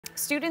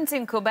Students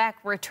in Quebec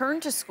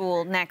return to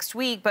school next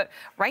week, but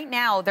right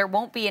now there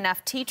won't be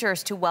enough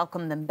teachers to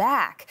welcome them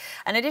back.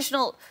 An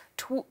additional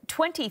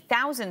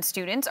 20,000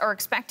 students are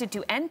expected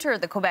to enter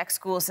the Quebec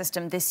school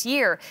system this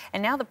year,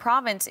 and now the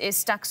province is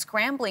stuck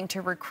scrambling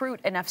to recruit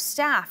enough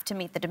staff to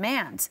meet the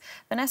demands.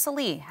 Vanessa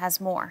Lee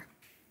has more.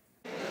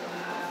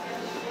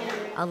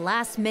 A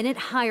last-minute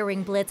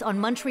hiring blitz on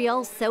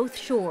Montreal's South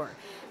Shore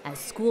as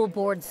school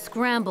boards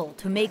scramble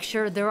to make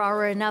sure there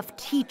are enough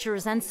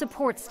teachers and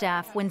support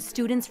staff when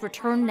students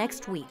return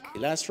next week.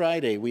 Last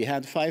Friday, we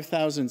had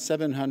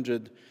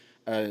 5,700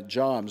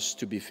 jobs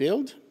to be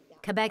filled.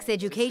 Quebec's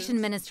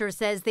education minister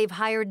says they've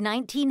hired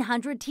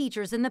 1,900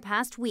 teachers in the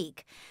past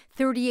week.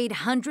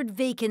 3,800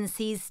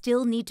 vacancies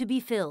still need to be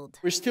filled.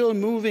 We're still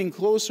moving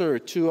closer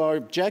to our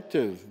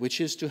objective,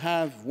 which is to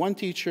have one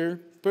teacher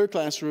per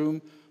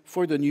classroom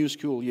for the new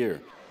school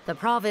year. The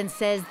province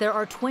says there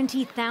are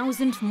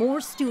 20,000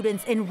 more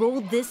students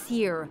enrolled this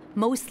year,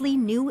 mostly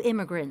new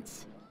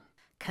immigrants.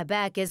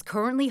 Quebec is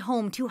currently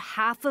home to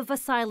half of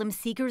asylum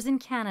seekers in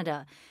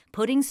Canada,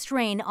 putting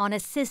strain on a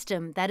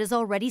system that is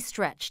already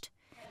stretched.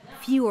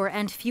 Fewer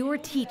and fewer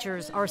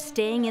teachers are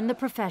staying in the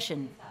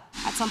profession.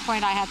 At some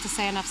point, I had to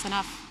say enough's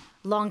enough.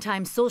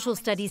 Longtime social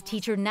studies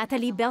teacher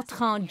Nathalie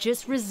Bertrand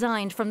just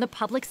resigned from the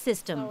public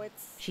system.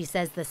 She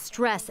says the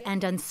stress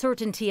and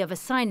uncertainty of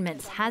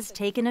assignments has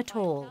taken a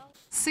toll.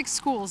 6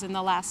 schools in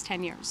the last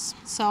 10 years.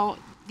 So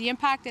the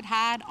impact it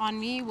had on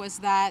me was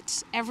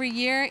that every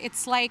year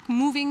it's like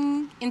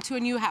moving into a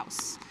new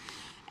house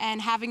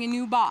and having a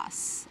new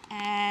boss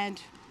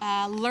and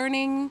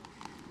learning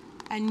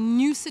a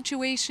new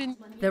situation.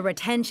 The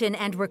retention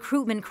and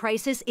recruitment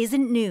crisis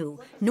isn't new,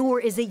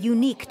 nor is it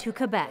unique to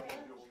Quebec.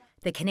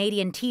 The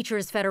Canadian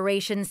Teachers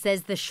Federation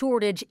says the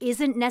shortage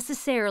isn't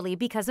necessarily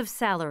because of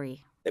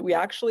salary. That we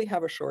actually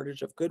have a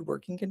shortage of good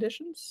working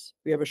conditions,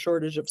 we have a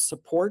shortage of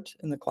support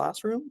in the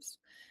classrooms,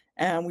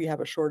 and we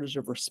have a shortage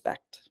of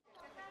respect.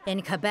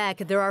 In Quebec,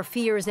 there are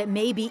fears it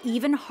may be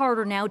even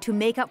harder now to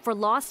make up for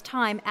lost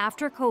time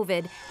after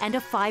COVID and a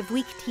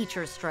 5-week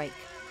teacher strike.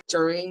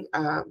 During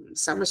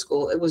summer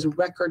school, it was a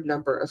record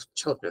number of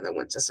children that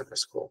went to summer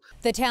school.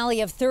 The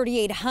tally of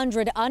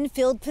 3,800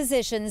 unfilled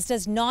positions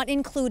does not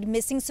include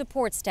missing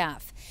support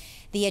staff.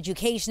 The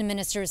education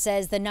minister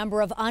says the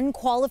number of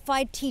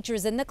unqualified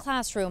teachers in the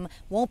classroom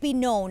won't be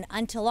known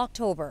until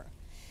October.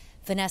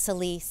 Vanessa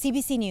Lee,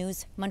 CBC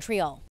News,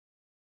 Montreal.